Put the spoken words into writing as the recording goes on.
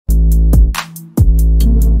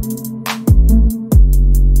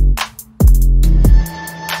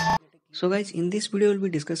So guys, in this video we'll be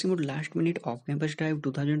discussing about last minute off-campus drive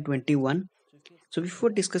 2021. So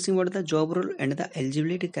before discussing what the job role and the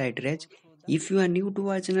eligibility criteria, if you are new to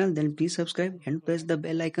our channel, then please subscribe and press the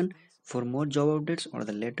bell icon for more job updates or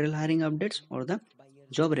the lateral hiring updates or the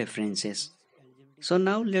job references. So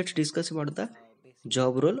now let's discuss about the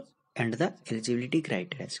job role and the eligibility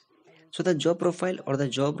criteria. So the job profile or the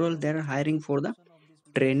job role, they are hiring for the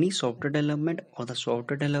trainee software development or the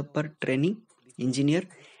software developer trainee engineer,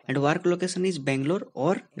 and work location is Bangalore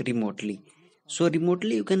or remotely. So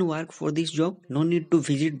remotely you can work for this job, no need to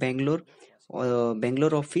visit Bangalore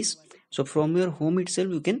office. So from your home itself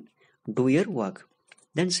you can do your work.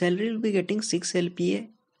 Then salary will be getting 6 LPA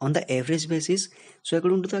on the average basis. So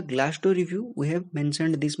according to the Glassdoor review, we have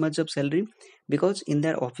mentioned this much of salary because in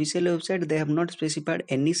their official website they have not specified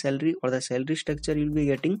any salary or the salary structure you will be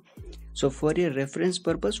getting. So for your reference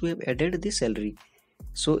purpose we have added the salary.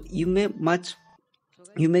 So you may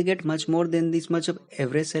get much more than this much of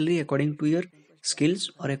average salary according to your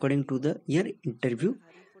skills or according to your interview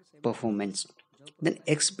performance. Then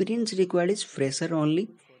experience required is fresher only,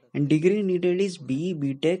 and degree needed is BE,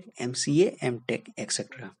 BTech, MCA, MTech,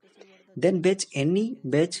 etc. Then batch, any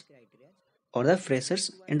batch or the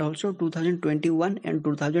freshers, and also 2021 and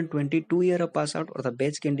 2022 year of pass out or the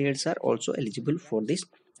batch candidates are also eligible for this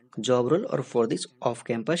job role or for this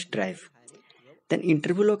off-campus drive. Then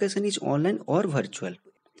interview location is online or virtual.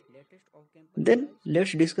 Then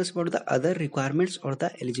let's discuss about the other requirements or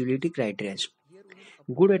the eligibility criteria.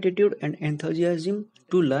 Good attitude and enthusiasm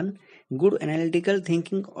to learn, good analytical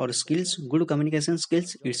thinking or skills, good communication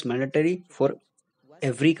skills, it's mandatory for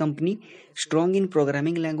every company, strong in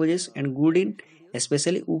programming languages and good in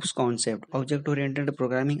especially OOPS concept, object oriented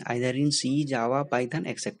programming, either in C, Java, Python,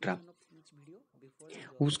 etc.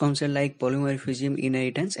 OOPS concept like polymorphism,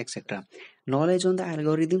 inheritance, etc. Knowledge on the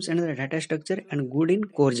algorithms and the data structure and good in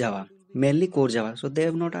core Java, mainly core Java. So they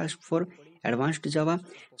have not asked for advanced Java.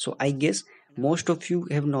 So I guess most of you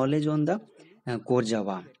have knowledge on the core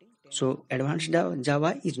Java. So advanced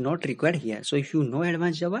Java is not required here. So if you know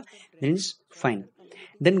advanced Java, then it's fine.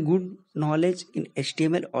 Then good knowledge in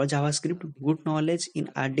HTML or JavaScript, good knowledge in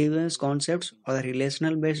RDBMS concepts or the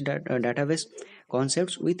relational based database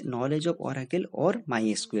concepts with knowledge of Oracle or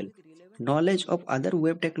MySQL, knowledge of other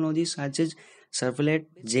web technologies such as Servlets,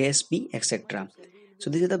 JSP, etc. So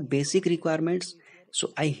these are the basic requirements.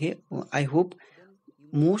 So I hope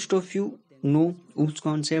most of you know OOPS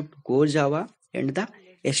concept, core Java, and the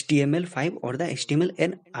HTML5 or the HTML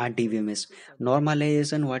and RDBMS,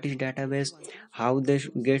 normalization, what is database, how they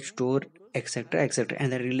get stored, etc, etc,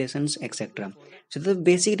 and the relations, etc. So the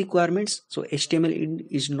basic requirements. So HTML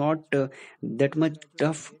is not that much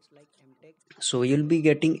tough. So you'll be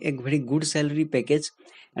getting a very good salary package,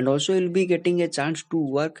 and also you'll be getting a chance to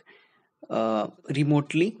work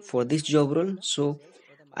remotely for this job role. So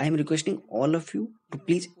I am requesting all of you to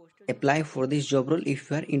please apply for this job role if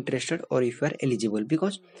you are interested or if you are eligible,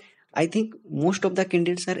 because I think most of the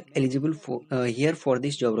candidates are eligible for here for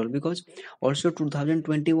this job role, because also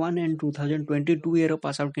 2021 and 2022 year of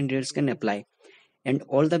pass out candidates can apply, and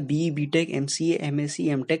all the BE, BTech, MCA, MSc,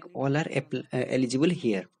 MTech all are eligible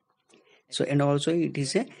here. So and also it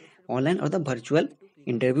is a online or the virtual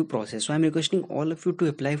interview process. So I'm requesting all of you to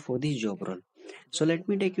apply for this job role. So let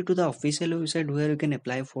me take you to the official website where you can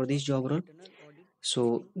apply for this job role.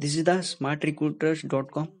 So this is the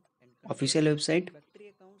smartrecruiters.com official website.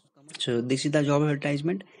 So this is the job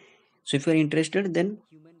advertisement. So if you are interested, then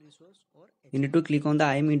you need to click on the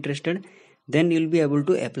I am interested, then you'll be able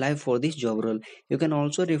to apply for this job role. You can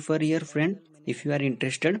also refer your friend if you are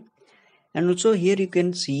interested, and also here you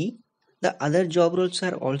can see the other job roles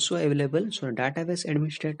are also available. So database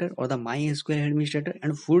administrator or the MySQL administrator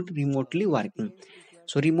and full remotely working.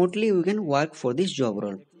 So remotely you can work for this job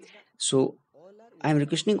role. So I am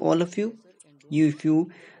requesting all of you, if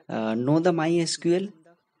you know the MySQL,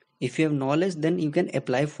 if you have knowledge, then you can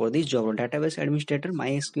apply for this job role. Database administrator,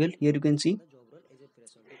 MySQL, here you can see.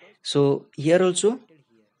 So here also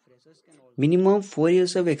minimum 4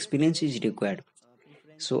 years of experience is required.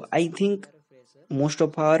 So I think most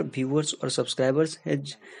of our viewers or subscribers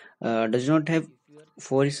does not have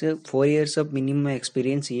 4 years of minimum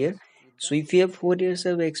experience here. So if you have 4 years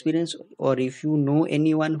of experience, or if you know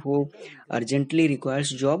anyone who urgently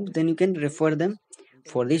requires job, then you can refer them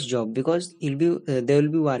for this job, because they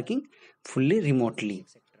will be working fully remotely.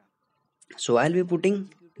 So I'll be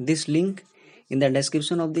putting this link in the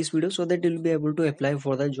description of this video so that you'll be able to apply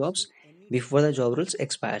for the jobs before the job roles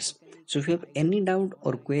expires. So if you have any doubt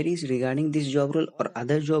or queries regarding this job role or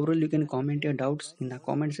other job role, you can comment your doubts in the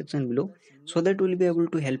comment section below so that we'll be able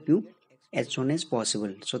to help you as soon as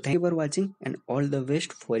possible. So thank you for watching and all the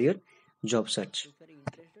best for your job search.